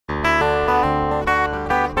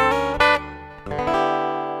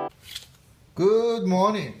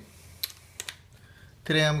morning.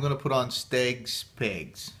 Today I'm going to put on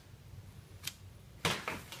STEGPEGZ.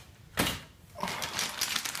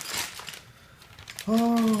 Oh, I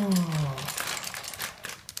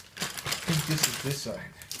think this is this side.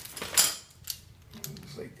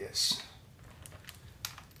 It's like this.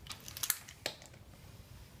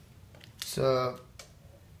 It's a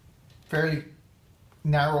fairly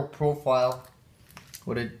narrow profile.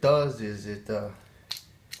 What it does is it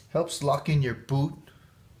helps lock in your boot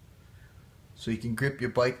so you can grip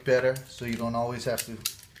your bike better, so you don't always have to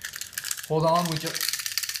hold on with your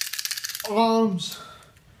arms,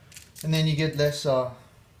 and then you get less arm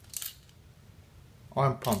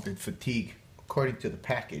pump and fatigue according to the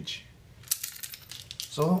package.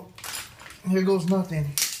 So here goes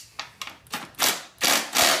nothing.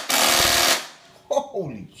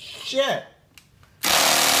 Holy shit!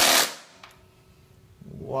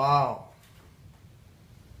 Wow.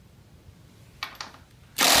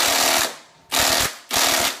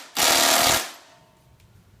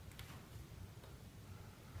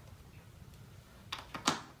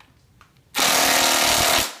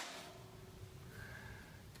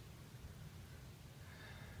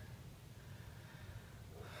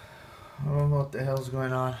 I don't know what the hell's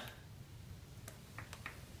going on.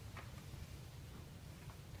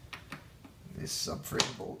 This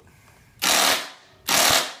subframe bolt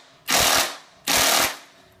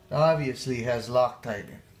obviously has Loctite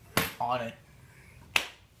on it,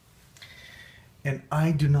 and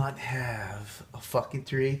I do not have a fucking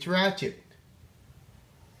 3/8 ratchet.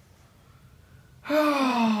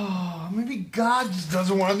 Maybe God just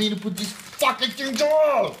doesn't want me to put these fucking things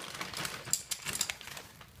on.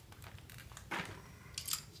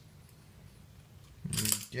 I'm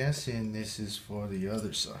guessing this is for the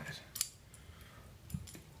other side.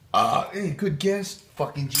 Hey, good guess,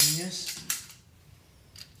 fucking genius.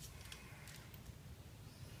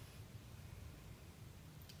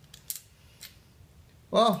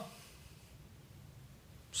 Well,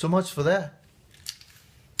 so much for that.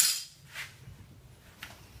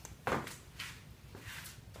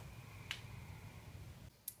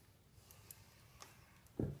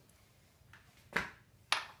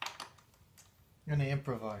 I'm gonna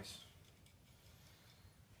improvise.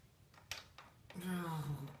 Oh,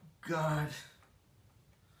 God.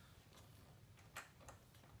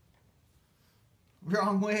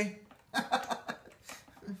 Wrong way.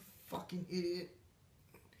 Fucking idiot.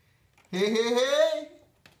 Hey, hey, hey.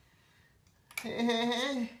 Hey, hey,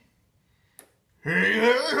 hey. Hey, hey,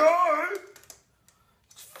 hey.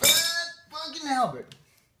 Fat fucking Albert.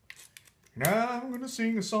 Now I'm gonna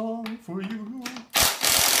sing a song for you.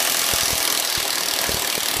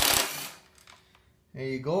 There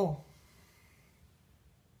you go.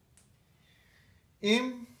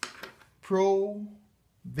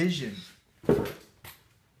 Improvision.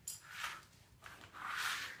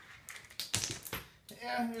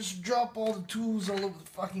 Yeah, just drop all the tools all over the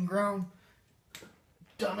fucking ground.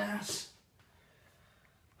 Dumbass.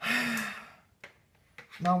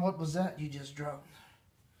 Now what was that you just dropped?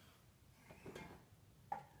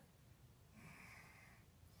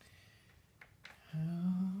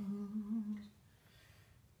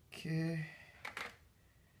 Okay.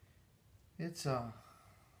 It's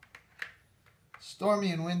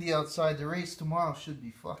stormy and windy outside. The race tomorrow should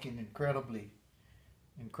be fucking incredibly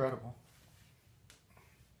incredible.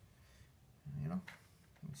 You know?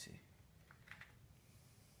 Let me see.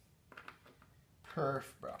 Perf,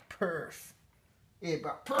 bro. Perf. Hey,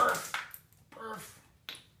 bro. Perf. Perf.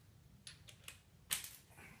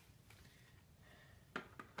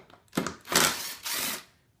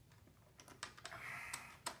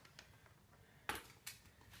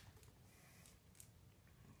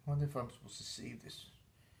 I wonder if I'm supposed to save this.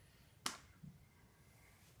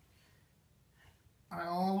 I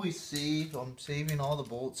always save. I'm saving all the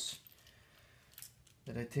bolts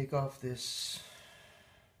that I take off this.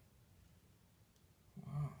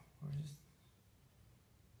 Wow, where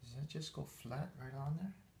does that just go flat right on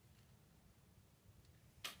there?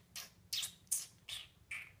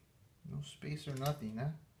 No space or nothing,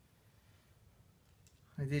 huh?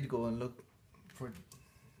 I did go and look for,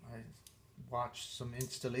 I watched some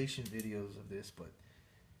installation videos of this, but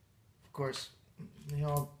of course they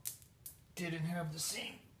all didn't have the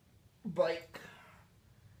same bike,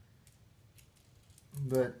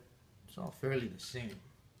 but it's all fairly the same.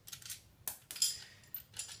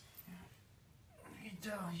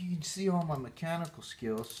 You can see all my mechanical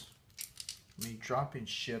skills. I mean, dropping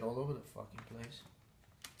shit all over the fucking place.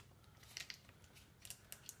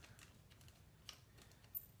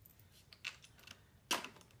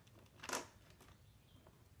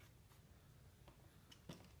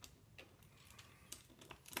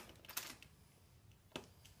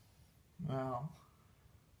 Well,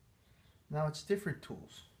 now it's different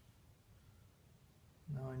tools.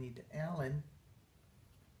 Now I need the Allen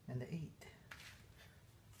and the 8.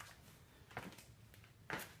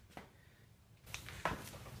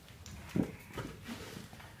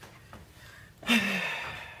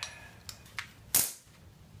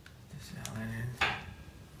 This Allen in.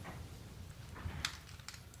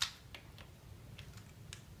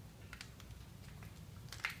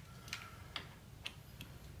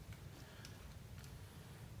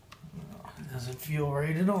 It doesn't feel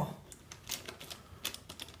right at all.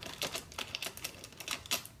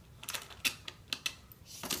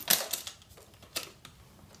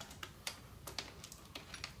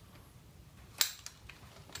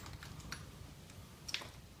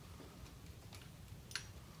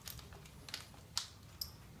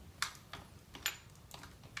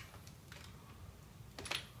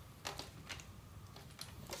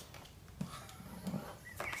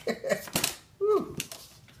 Woo.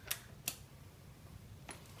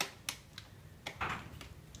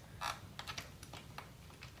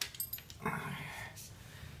 Let's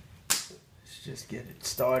just get it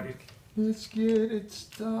started. Let's get it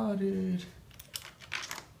started.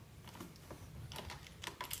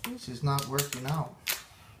 This is not working out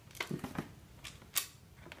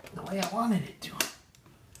the way I wanted it to.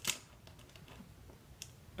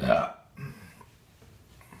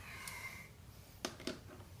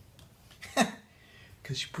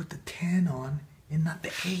 Because you put the 10 on and not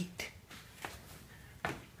the 8.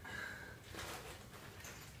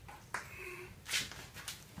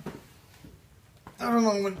 I don't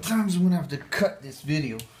know what times I'm going to have to cut this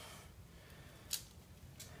video.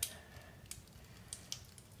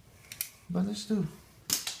 But let's do.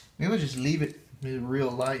 Maybe I'll just leave it in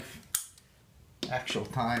real life. Actual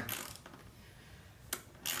time.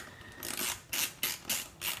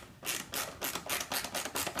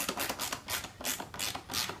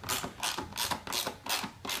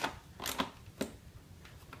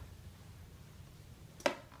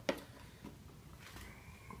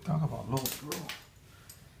 Talk about low throw.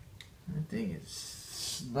 That thing is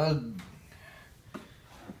snug.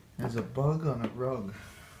 There's a bug on a rug.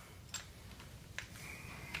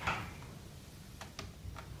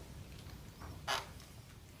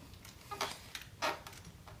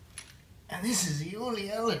 And this is the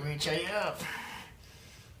only Allen wrench I have.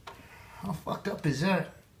 How fucked up is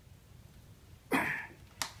that?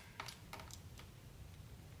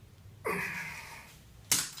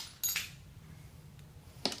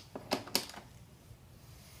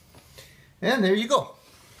 And there you go.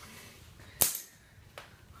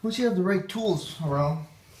 Once you have the right tools around,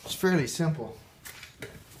 it's fairly simple.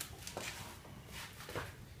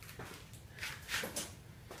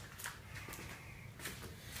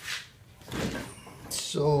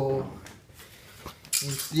 So, in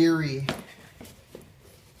theory,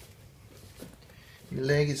 your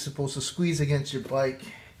leg is supposed to squeeze against your bike,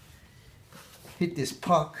 hit this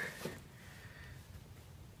puck,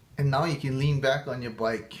 and now you can lean back on your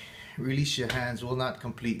bike. Release your hands, well, not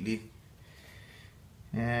completely,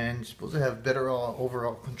 and you're supposed to have better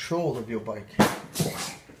overall control of your bike.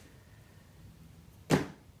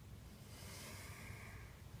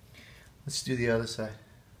 Let's do the other side,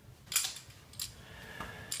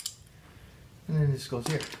 and then this goes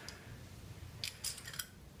here.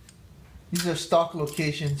 These are stock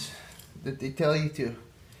locations that they tell you to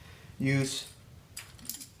use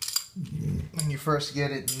when you first get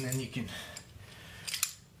it, and then you can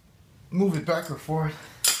move it back or forth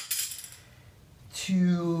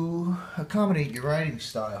to accommodate your riding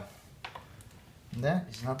style. And that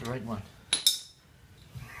is not the right one.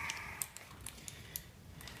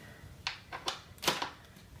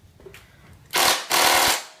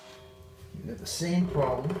 You got the same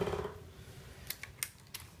problem,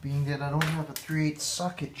 being that I don't have a 3/8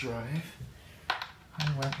 socket drive.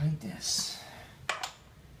 I went like this. I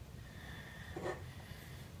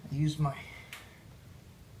use my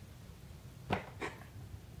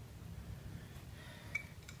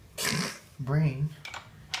brain.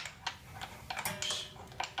 Oops.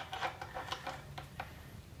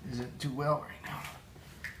 Isn't too well right now.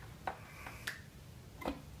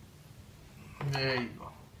 There you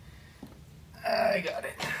go. I got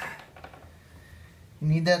it. You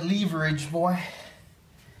need that leverage, boy.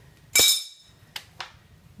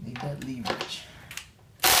 Need that leverage.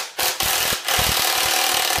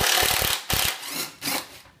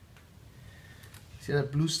 See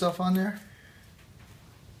that blue stuff on there?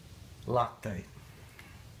 Loctite,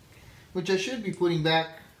 which I should be putting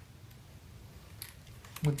back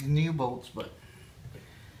with the new bolts, but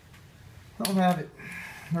I don't have it.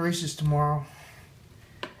 The race is tomorrow.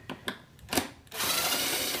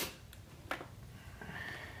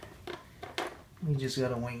 You just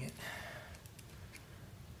gotta wing it.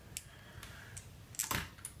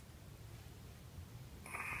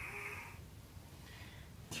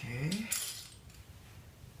 Okay.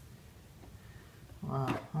 Wow,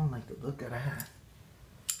 I don't like the look of that.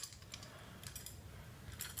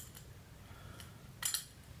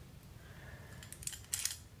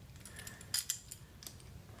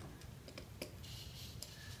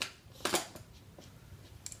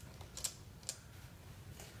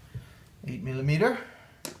 $8mm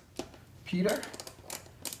Peter.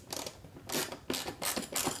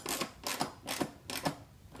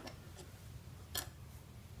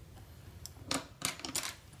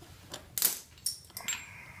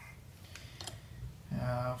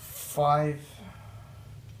 Five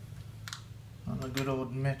on a good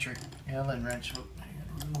old metric Allen wrench. Oh, I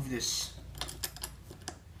gotta remove this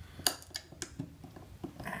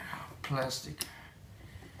plastic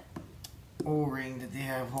O-ring that they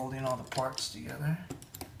have holding all the parts together.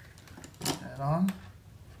 Put that on.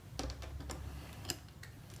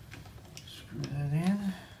 Screw that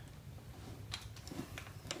in.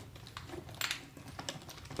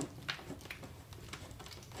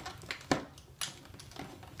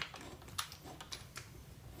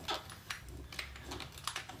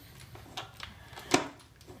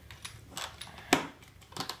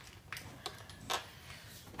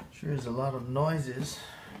 Sure, there's a lot of noises.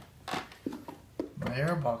 My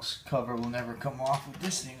airbox cover will never come off with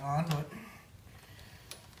this thing on, but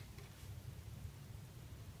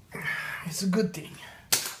it's a good thing.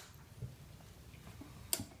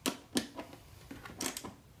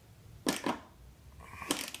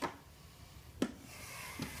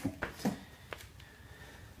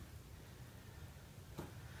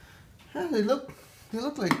 Yeah, they look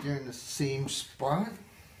like they're in the same spot.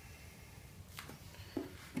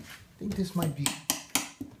 I think this might be,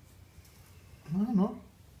 I don't know,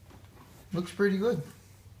 looks pretty good.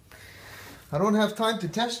 I don't have time to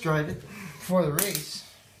test drive it for the race.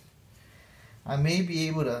 I may be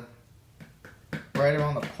able to ride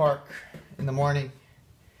around the park in the morning.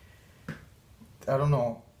 I don't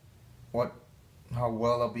know how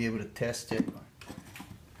well I'll be able to test it,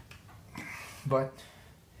 but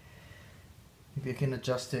maybe I can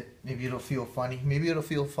adjust it. Maybe it'll feel funny. Maybe it'll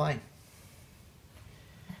feel fine.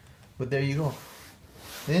 But there you go.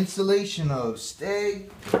 The installation of STEGPEGZ.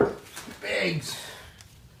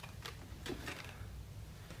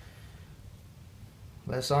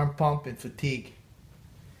 Less arm pump and fatigue.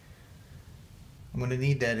 I'm going to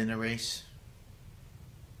need that in a race.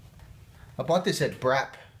 I bought this at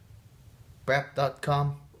Brap.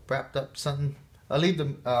 Brap.com. Brap. Something. I'll leave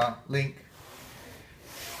the link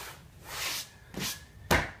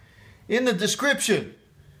in the description.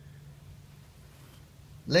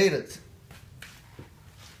 Later.